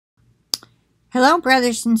Hello,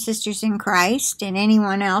 brothers and sisters in Christ, and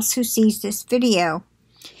anyone else who sees this video.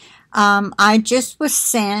 I just was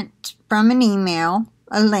sent from an email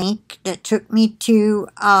a link that took me to,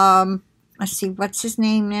 let's see, what's his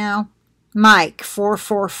name now? Mike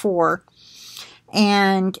 444.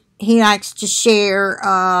 And he likes to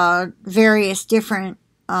share various different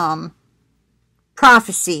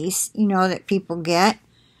prophecies, that people get.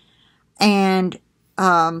 And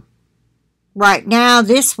right now,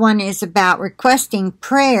 this one is about requesting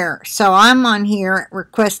prayer. So I'm on here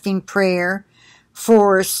requesting prayer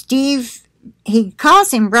for Steve. He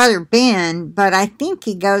calls him Brother Ben, but I think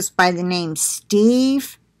he goes by the name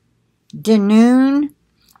Steve Danoon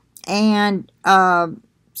and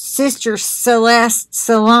Sister Celeste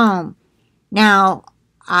Solom. Now,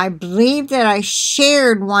 I believe that I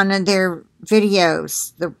shared one of their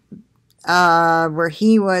videos, where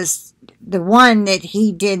he was the one that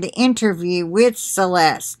he did the interview with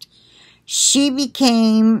Celeste. She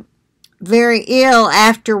became very ill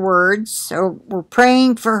afterwards, so we're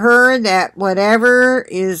praying for her that whatever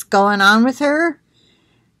is going on with her,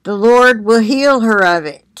 the Lord will heal her of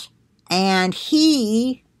it. And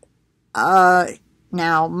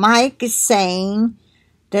now Mike is saying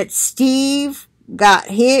that Steve got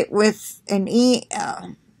hit with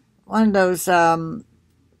one of those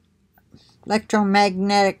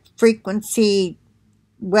electromagnetic frequency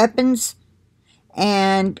weapons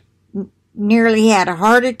and nearly had a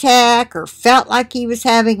heart attack or felt like he was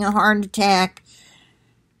having a heart attack.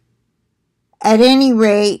 At any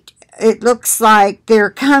rate, it looks like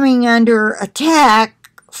they're coming under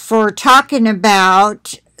attack for talking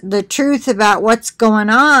about the truth about what's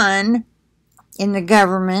going on in the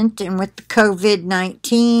government and with the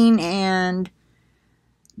COVID-19 and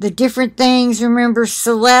the different things. Remember,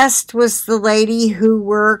 Celeste was the lady who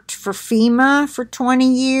worked for FEMA for 20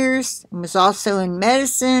 years and was also in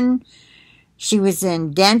medicine. She was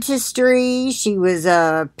in dentistry. She was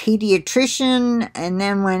a pediatrician and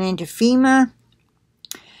then went into FEMA.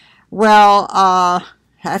 Well,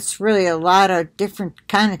 that's really a lot of different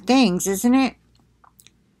kind of things, isn't it?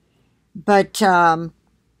 But at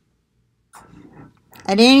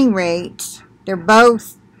any rate, they're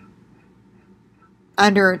both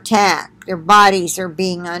under attack. Their bodies are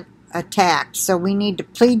being attacked. So we need to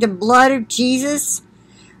plead the blood of Jesus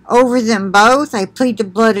over them both. I plead the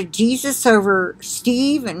blood of Jesus over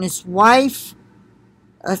Steve and his wife.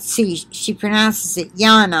 Let's see, she pronounces it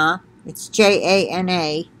Yana. It's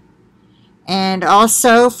Jana. And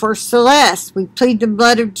also for Celeste, we plead the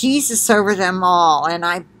blood of Jesus over them all. And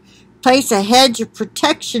I place a hedge of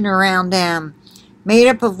protection around them, made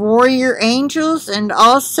up of warrior angels and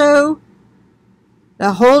also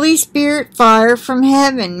the Holy Spirit fire from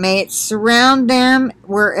heaven. May it surround them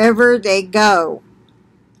wherever they go.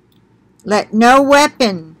 Let no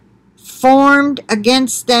weapon formed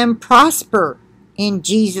against them prosper in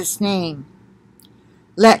Jesus' name.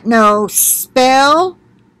 Let no spell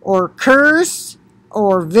or curse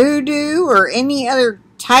or voodoo or any other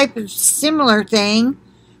type of similar thing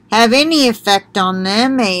have any effect on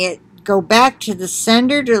them. May it go back to the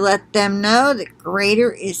sender to let them know that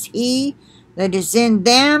greater is He that is in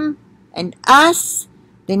them and us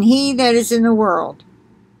than he that is in the world.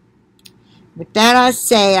 With that I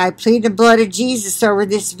say, I plead the blood of Jesus over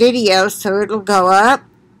this video so it'll go up,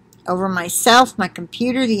 over myself, my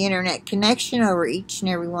computer, the internet connection, over each and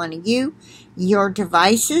every one of you, your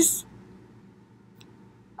devices,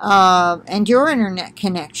 and your internet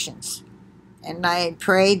connections. And I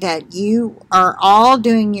pray that you are all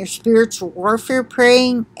doing your spiritual warfare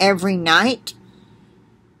praying every night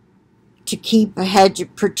to keep a hedge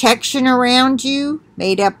of protection around you,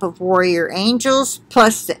 made up of warrior angels,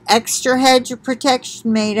 plus the extra hedge of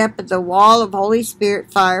protection made up of the wall of Holy Spirit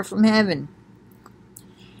fire from heaven.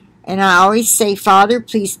 And I always say, Father,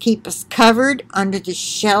 please keep us covered under the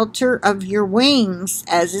shelter of your wings,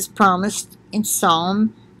 as is promised in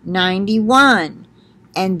Psalm 91.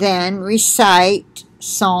 And then recite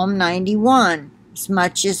Psalm 91 as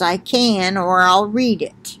much as I can, or I'll read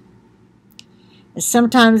it. And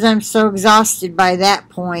sometimes I'm so exhausted by that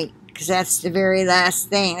point, because that's the very last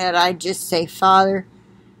thing, that I just say, Father,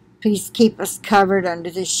 please keep us covered under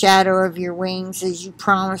the shadow of your wings, as you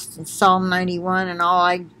promised in Psalm 91, and all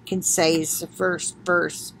I can say is the first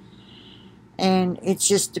verse. And it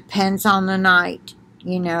just depends on the night,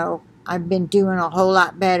 I've been doing a whole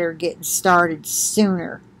lot better getting started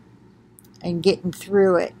sooner and getting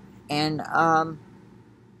through it, and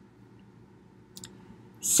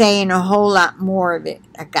saying a whole lot more of it.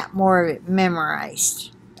 I got more of it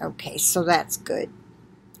memorized. Okay, so that's good.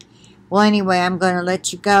 Well, anyway, I'm going to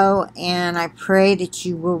let you go, and I pray that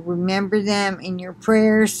you will remember them in your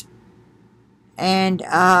prayers And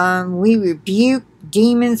we rebuke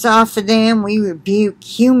demons off of them. We rebuke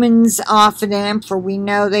humans off of them, for we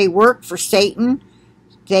know they work for Satan.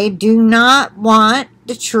 They do not want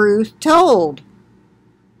the truth told.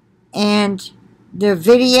 And the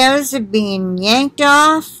videos are being yanked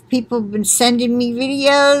off. People have been sending me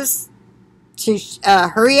videos to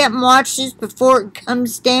hurry up and watch this before it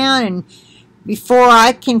comes down. And before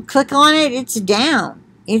I can click on it, it's down.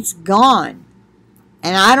 It's gone.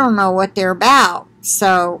 And I don't know what they're about.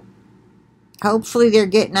 So hopefully they're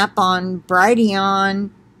getting up on Brighteon.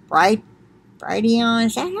 Brighteon,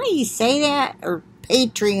 is that how you say that? Or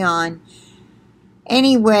Patreon.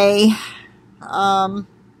 Anyway, I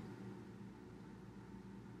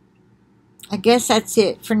guess that's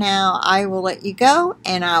it for now. I will let you go,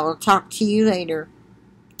 and I will talk to you later.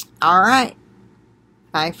 All right.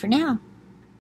 Bye for now.